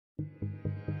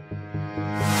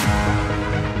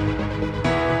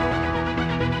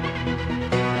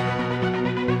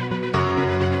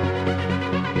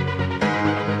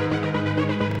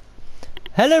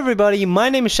Hello everybody, my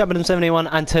name is Shabadam781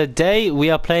 and today we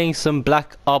are playing some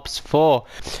Black Ops 4.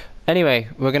 Anyway,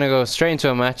 we're gonna go straight into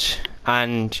a match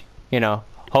and, you know,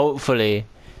 hopefully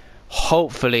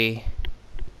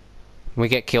we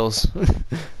get kills.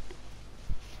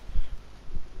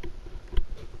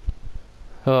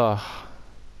 Oh.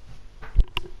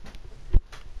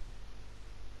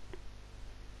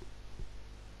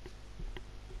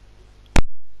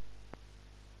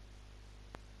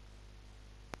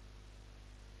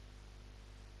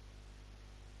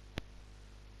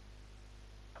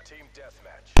 Team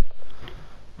deathmatch.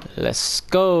 Let's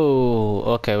go.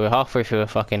 Okay, we're halfway through a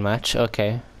fucking match.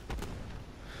 Okay.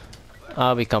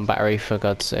 I'll become battery for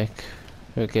God's sake.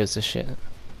 Who gives a shit?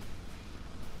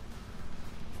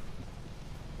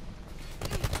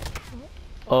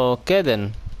 Okay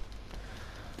then.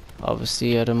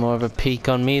 Obviously you had more of a peek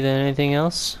on me than anything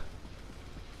else.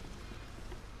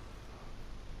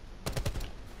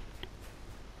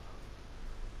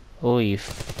 Oh, you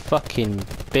fucking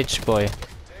bitch boy.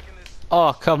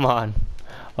 Oh, come on.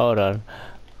 Hold on.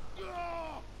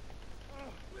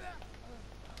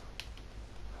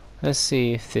 Let's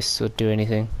see if this will do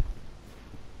anything.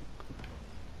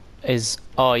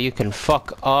 Oh, you can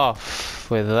fuck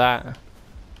off with that.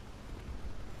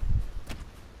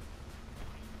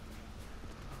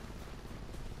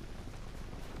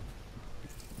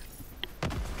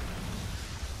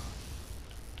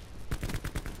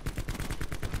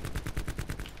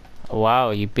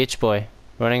 Wow, you bitch boy.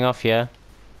 Running off, yeah?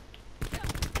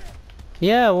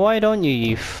 Yeah, why don't you,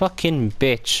 you fucking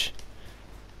bitch?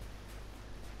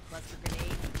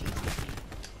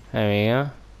 There we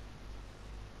go.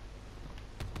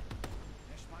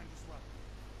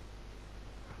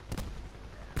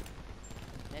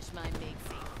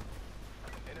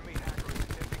 Enemy hackers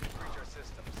attempting to breach our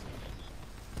systems.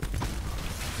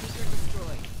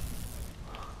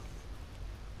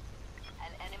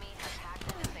 An enemy has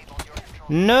hacked and disabled your control.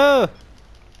 No!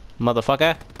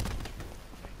 Motherfucker.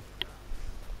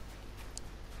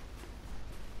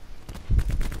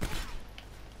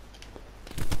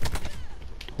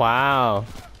 Wow.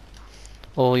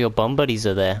 All your bum buddies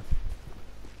are there.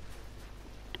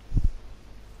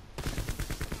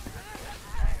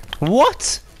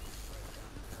 What?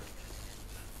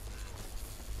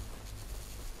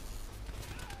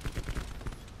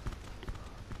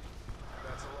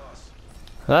 That's a loss.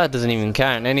 That doesn't even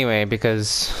count anyway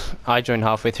because I joined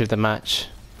halfway through the match.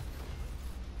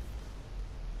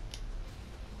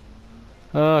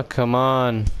 Oh, come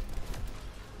on.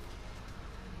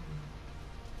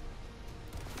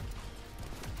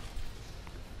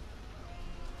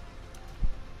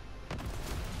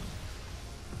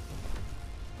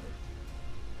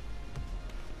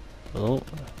 Oh,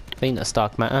 I think that's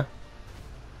dark matter.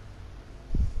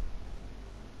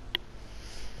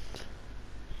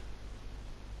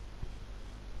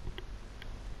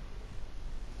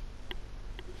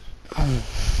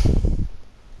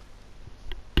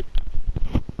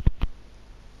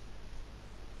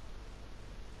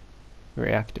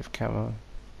 Reactive camo.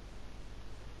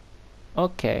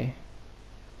 Okay.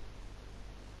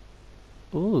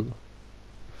 Ooh.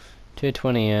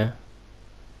 220, yeah.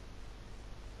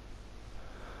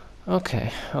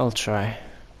 Okay, I'll try.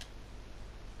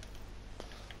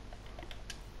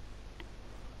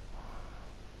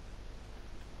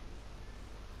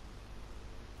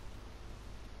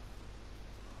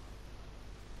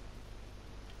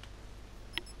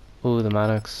 Ooh, the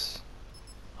Maddox.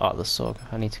 Oh, the SOG.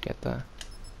 I need to get that.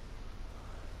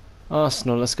 Oh,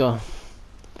 Snow, let's go.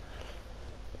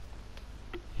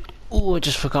 Ooh, I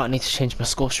just forgot I need to change my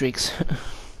score streaks.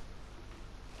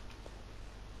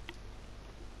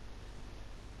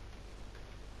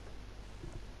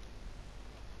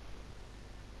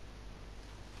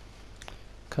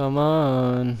 Come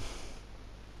on.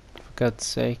 For God's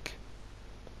sake.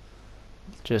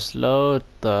 Just load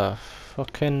the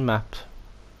fucking map.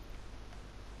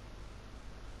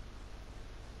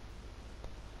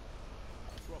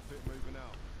 Profit moving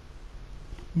out.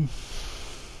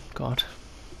 God.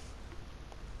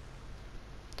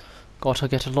 Gotta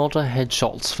get a lot of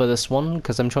headshots for this one,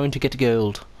 because I'm trying to get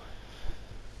gold.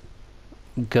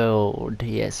 Gold,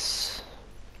 yes.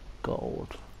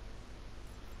 Gold.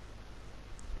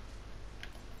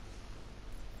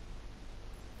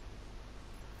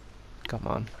 Come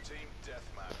on. Team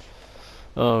deathmatch.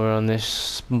 Oh, we're on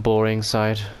this boring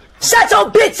side. Shut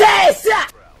your bitch ass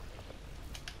up!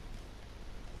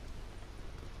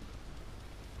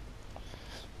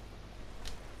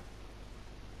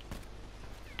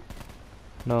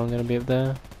 No, I'm gonna be up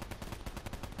there.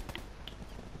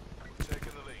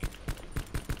 Taking the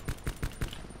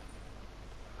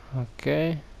lead.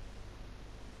 Okay.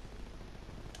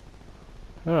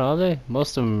 Where are they?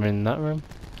 Most of them are in that room.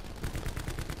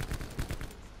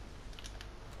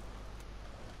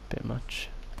 Bit much.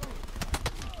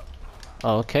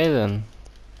 Okay then.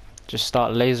 Just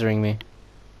start lasering me.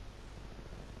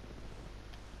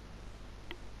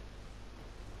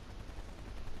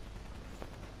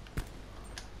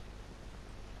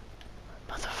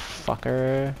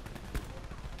 Motherfucker.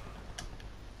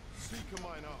 Seeker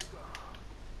mine up.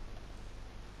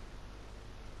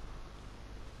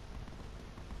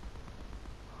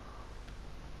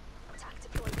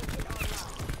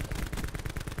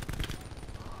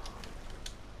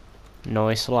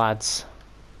 Nice lads.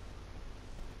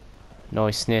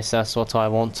 Niceness, that's what I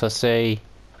want to see.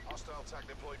 Hostile attack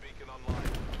deploy beacon online.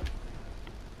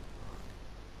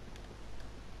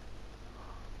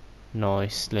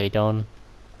 Nicely done.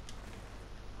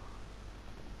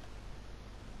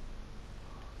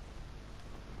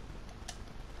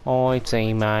 Hi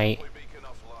teammate. Deploy beacon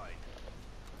offline.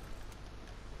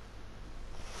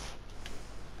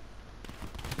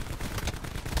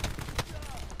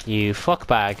 You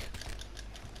fuckbag.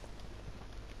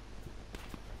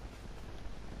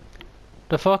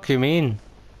 The fuck you mean?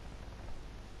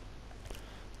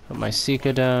 Put my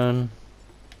seeker down.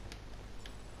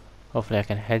 Hopefully I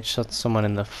can headshot someone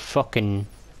in the fucking...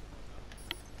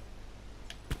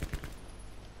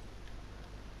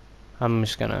 I'm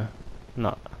just gonna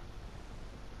not...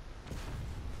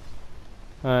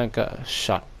 I got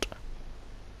shot.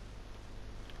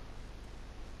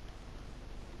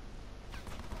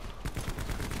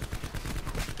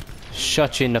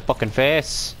 Shot you in the fucking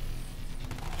face.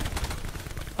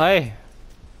 Hey!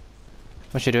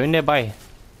 What you doing there, boy?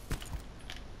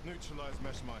 Neutralize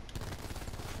mesh mine.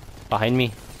 Behind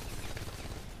me.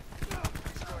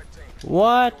 Strike team.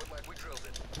 What? Do it like we drilled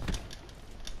it.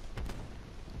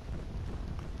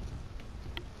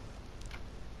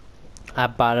 I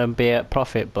better be at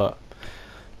profit, but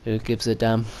who gives a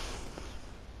damn?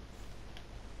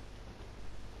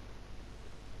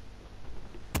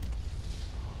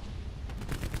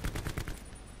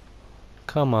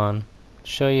 Come on,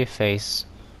 show your face.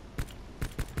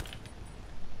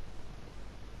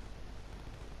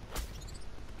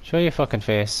 Show your fucking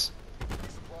face.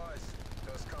 Supplies.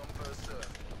 First come, first serve.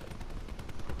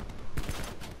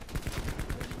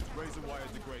 Razor wire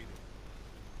degraded.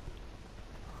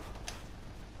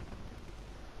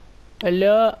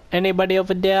 Hello? Anybody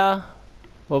over there?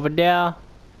 Over there?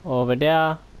 Over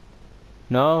there?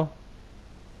 No?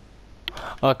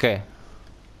 Okay.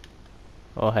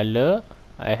 Oh, hello?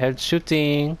 I heard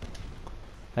shooting.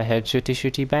 I heard shooty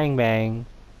shooty bang bang.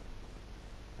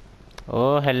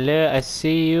 Oh, hello, I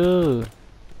see you.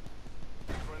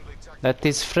 Friendly tactical. That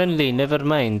is friendly, never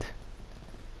mind.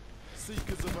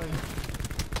 Seekers available.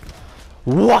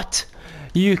 What?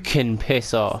 You can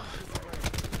piss off.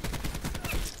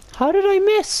 How did I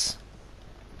miss?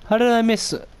 How did I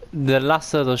miss the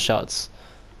last of those shots?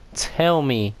 Tell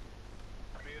me.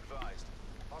 Be advised.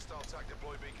 Hostile attack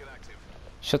deploy beacon active.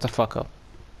 Shut the fuck up.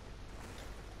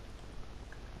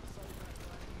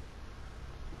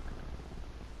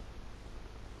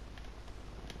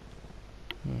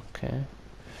 Okay.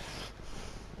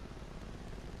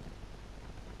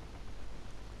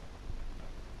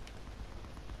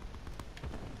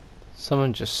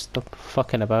 Someone just stop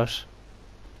fucking about.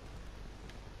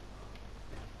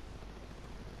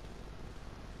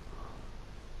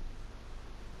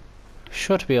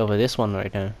 Should be over this one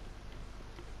right now.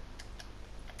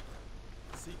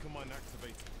 Seeker mine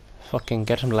activated. Fucking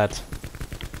get him, lads.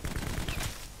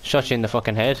 Shot you in the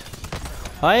fucking head.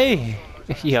 Aye!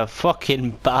 You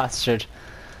fucking bastard.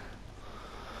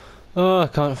 Oh, I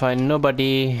can't find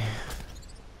nobody.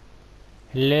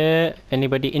 Hello?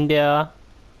 Anybody in there?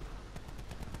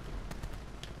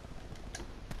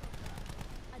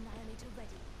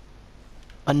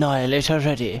 Annihilator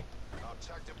ready.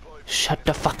 Attack deploy. Shut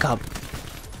the fuck up.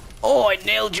 Oh, I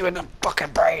nailed you in the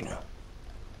fucking brain.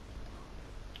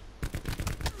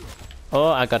 Oh,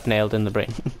 I got nailed in the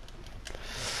brain.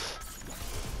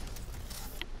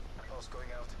 Pulse going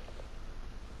out.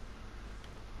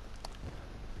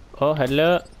 Oh,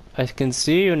 hello. I can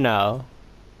see you now,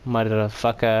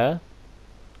 motherfucker.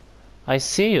 I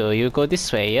see you. You go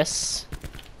this way, yes?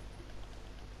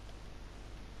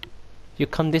 You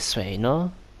come this way,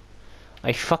 no?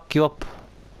 I fuck you up.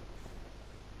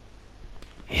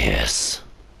 Yes.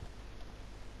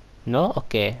 No?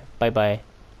 Okay. Bye bye.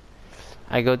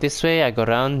 I go this way, I go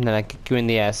round, and I kick you in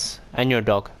the ass. And your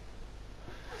dog.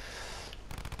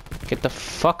 Get the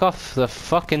fuck off the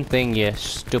fucking thing, you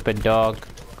stupid dog.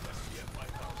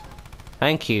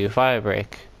 Thank you, Firebreak.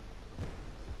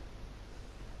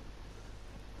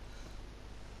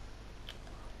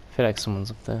 feel like someone's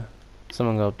up there.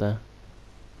 Someone go up there.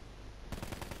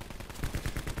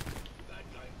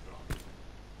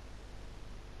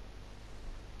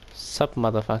 Sup,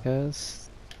 motherfuckers?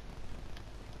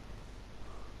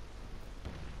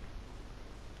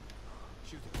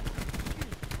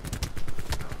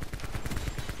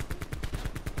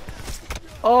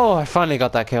 Oh, I finally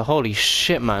got that kill. Holy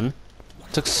shit, man.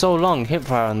 Took so long. Hip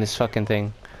fire on this fucking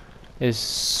thing is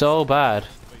so bad.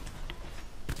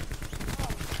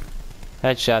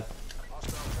 Headshot.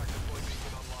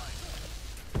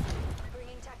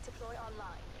 Bringing tech deploy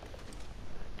online.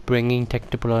 Bringing tech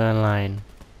deploy online.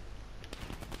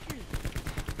 I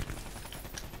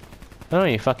don't know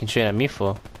what you fucking shooting at me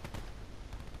for.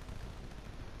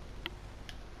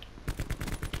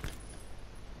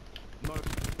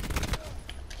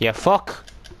 Yeah, fuck.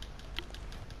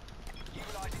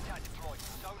 Utilizing tac deploy.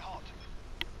 Zone hot.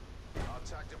 Our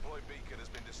tac deploy beacon has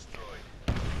been destroyed.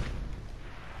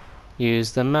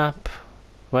 Use the map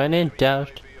when in doubt.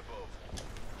 UAV above.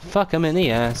 Fuck him in the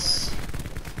ass.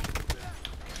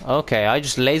 Okay, I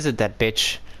just lasered that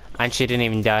bitch and she didn't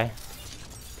even die.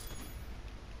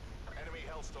 Enemy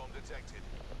hellstorm detected.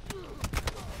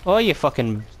 Oh, you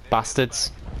fucking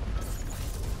bastards.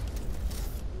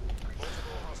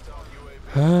 Multiple hostile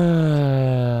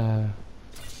UAV.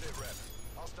 Sit rep.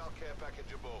 Hostile care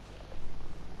package above.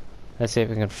 Let's see if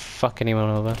we can fuck anyone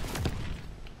over.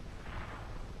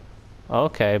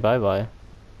 Okay, bye bye.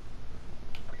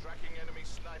 Tracking enemy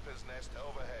sniper's nest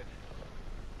overhead.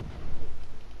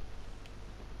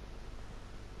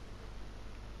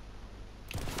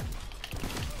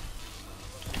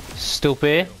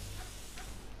 Stupid.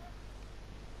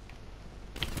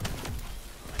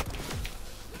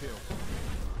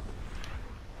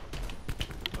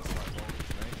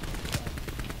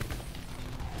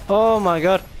 Oh my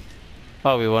god.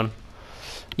 Oh, we won.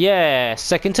 Yeah,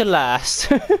 second to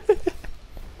last.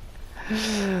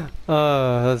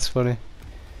 Oh, that's funny.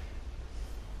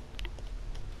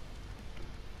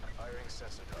 Firing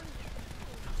sensor drive.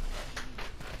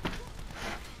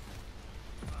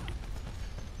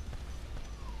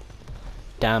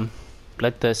 Damn.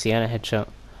 Bloodthirsty and a headshot.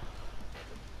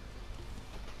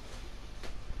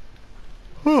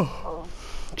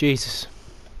 Jesus.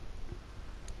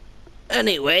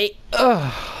 Anyway,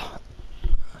 I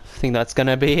think that's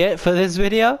gonna be it for this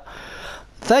video.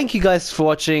 Thank you guys for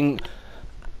watching,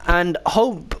 and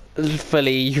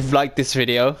hopefully you've liked this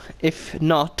video. If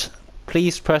not,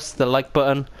 please press the like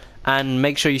button and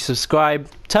make sure you subscribe,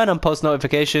 turn on post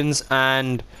notifications,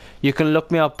 and you can look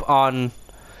me up on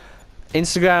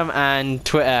Instagram and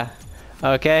Twitter.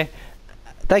 Okay,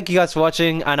 thank you guys for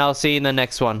watching, and I'll see you in the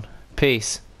next one.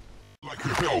 Peace. Like a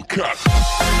Hellcat.